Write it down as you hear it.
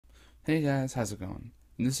Hey guys, how's it going?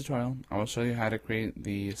 In this tutorial, I will show you how to create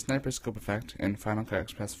the sniper scope effect in Final Cut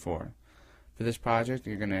Express 4. For this project,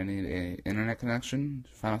 you're going to need an internet connection,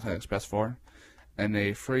 Final Cut Express 4, and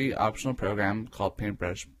a free optional program called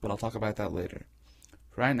Paintbrush, but I'll talk about that later.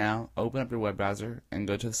 For right now, open up your web browser and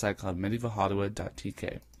go to the site called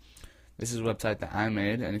medievalhollywood.tk. This is a website that I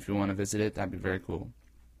made, and if you want to visit it, that'd be very cool.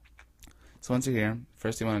 So once you're here,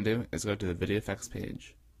 first thing you want to do is go to the video effects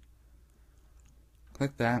page.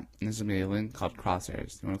 Click that, and there's going to be a link called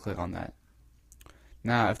Crosshairs. You want to click on that.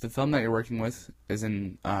 Now, if the film that you're working with is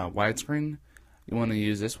in widescreen, you want to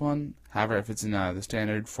use this one. However, if it's in the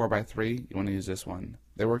standard 4x3, you want to use this one.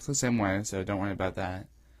 They work the same way, so don't worry about that.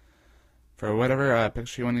 For whatever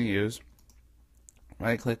picture you want to use,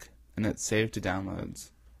 right-click and hit Save to Downloads.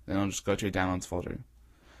 Then it'll just go to your Downloads folder.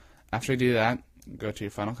 After you do that, go to your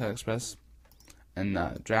Final Cut Express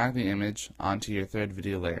and drag the image onto your third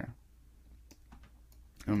video layer.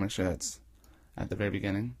 And make sure that's at the very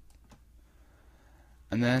beginning.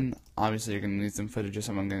 And then, obviously, you're going to need some footage of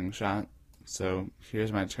someone getting shot. So,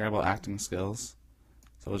 here's my terrible acting skills.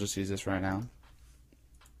 So, we'll just use this right now.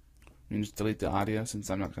 You can just delete the audio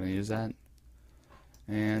since I'm not going to use that.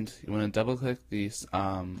 And you want to double click the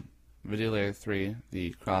video layer 3,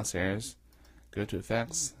 the crosshairs. Go to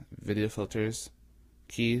Effects, Video Filters,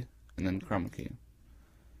 Key, and then Chroma Key.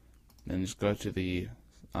 Then just go to the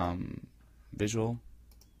Visual.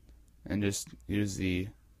 And just use the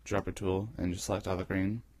dropper tool and just select all the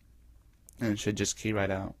green, and it should just key right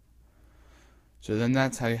out. So then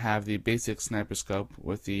that's how you have the basic sniper scope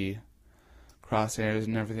with the crosshairs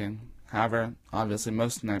and everything. However, obviously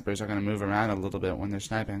most snipers are going to move around a little bit when they're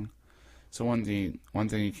sniping. So one thing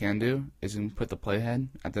you can do is you can put the playhead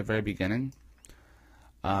at the very beginning.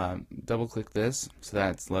 Double click this so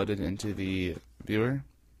that it's loaded into the viewer.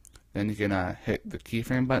 Then you can hit the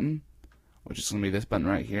keyframe button, which is going to be this button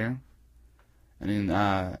right here. And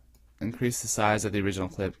then increase the size of the original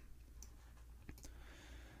clip.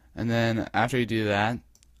 And then after you do that,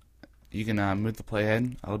 you can move the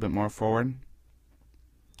playhead a little bit more forward.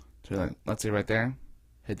 So like, let's say right there,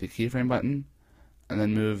 hit the keyframe button, and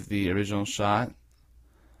then move the original shot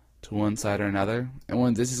to one side or another. And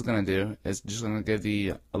what this is going to do is just going to give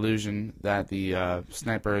the illusion that the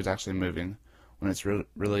sniper is actually moving when it's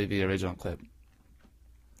really the original clip.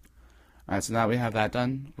 Alright, so now we have that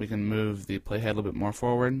done, we can move the playhead a little bit more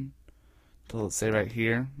forward to, let's say, right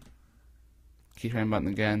here. Keyframe button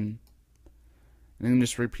again. And you can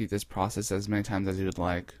just repeat this process as many times as you would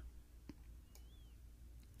like.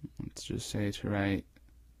 Let's just say to right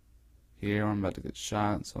here, I'm about to get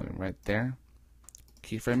shot, so right there.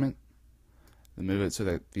 Keyframe it. Then move it so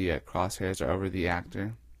that the crosshairs are over the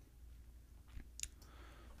actor.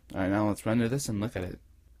 Alright, now let's render this and look at it.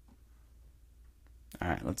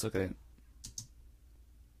 Alright, let's look at it.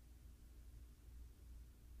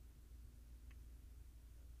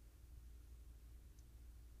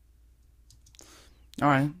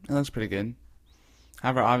 Alright, it looks pretty good.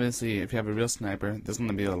 However, obviously, if you have a real sniper, there's going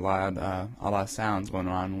to be a lot of sounds going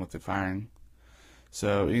on with the firing.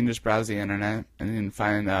 So you can just browse the internet and you can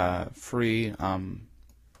find free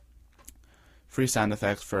sound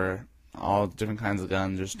effects for all different kinds of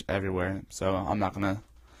guns just everywhere. So I'm not going to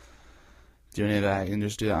do any of that. You can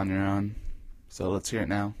just do that on your own. So let's hear it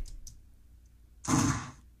now.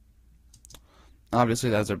 Obviously,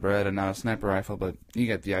 that's a Beretta, not a sniper rifle, but you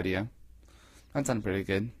get the idea. That sounded pretty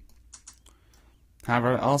good.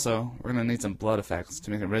 However, also, we're going to need some blood effects to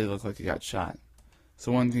make it really look like you got shot.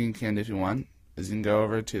 So one thing you can do if you want is you can go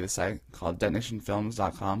over to the site called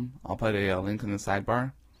detonationfilms.com. I'll put a link in the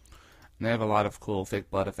sidebar. And they have a lot of cool fake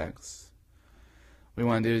blood effects. What you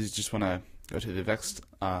want to do is you just want to go to the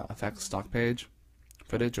effects stock page,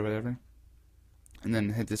 footage or whatever, and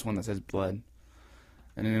then hit this one that says blood.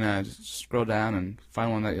 And you're going to just scroll down and find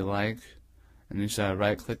one that you like, and you just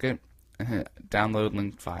right click it and hit download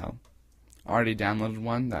linked file. I already downloaded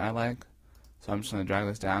one that I like, so I'm just going to drag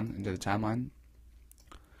this down into the timeline.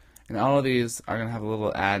 And all of these are going to have a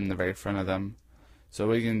little ad in the very front of them. So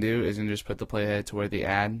what you can do is you can just put the playhead to where the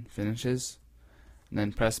ad finishes, and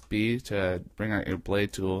then press B to bring out your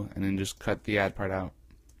blade tool, and then just cut the ad part out.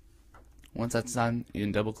 Once that's done, you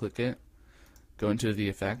can double click it, go into the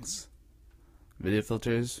effects, video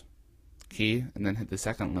filters, key, and then hit the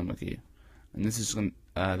second limo key. And this is going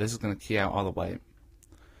to key out all the white.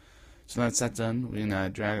 So now that's done, we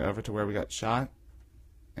can drag it over to where we got shot,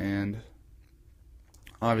 and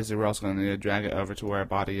obviously we're also going to need to drag it over to where our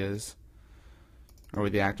body is, or where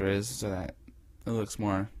the actor is, so that it looks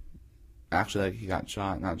more actually like he got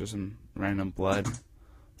shot, not just some random blood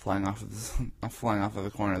flying off of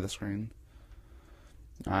the corner of the screen.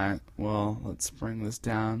 Alright, well, let's bring this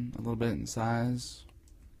down a little bit in size.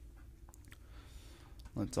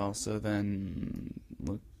 Let's also then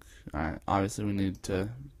look. Alright, obviously we need to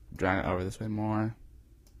drag it over this way more.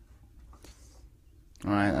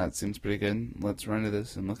 Alright, that seems pretty good. Let's run to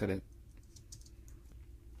this and look at it.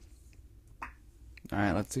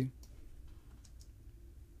 Alright, let's see.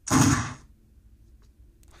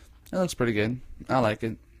 It looks pretty good. I like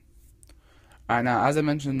it. Alright, now as I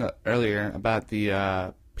mentioned earlier about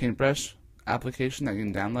the Paintbrush application that you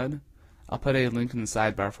can download, I'll put a link in the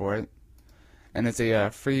sidebar for it. And it's a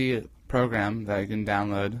free program that you can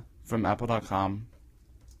download from apple.com.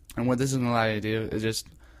 And what this is going to allow you to do is just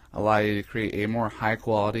allow you to create a more high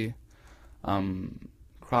quality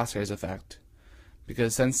crosshairs effect.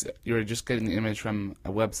 Because since you're just getting the image from a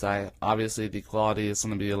website, obviously the quality is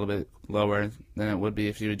going to be a little bit lower than it would be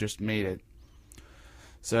if you just made it.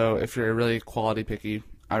 So if you're really quality picky,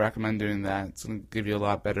 I recommend doing that. It's going to give you a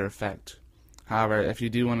lot better effect. However, if you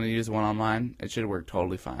do want to use one online, it should work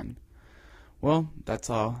totally fine. Well, that's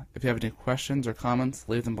all. If you have any questions or comments,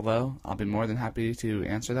 leave them below. I'll be more than happy to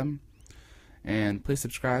answer them. And please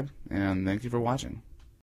subscribe, and thank you for watching.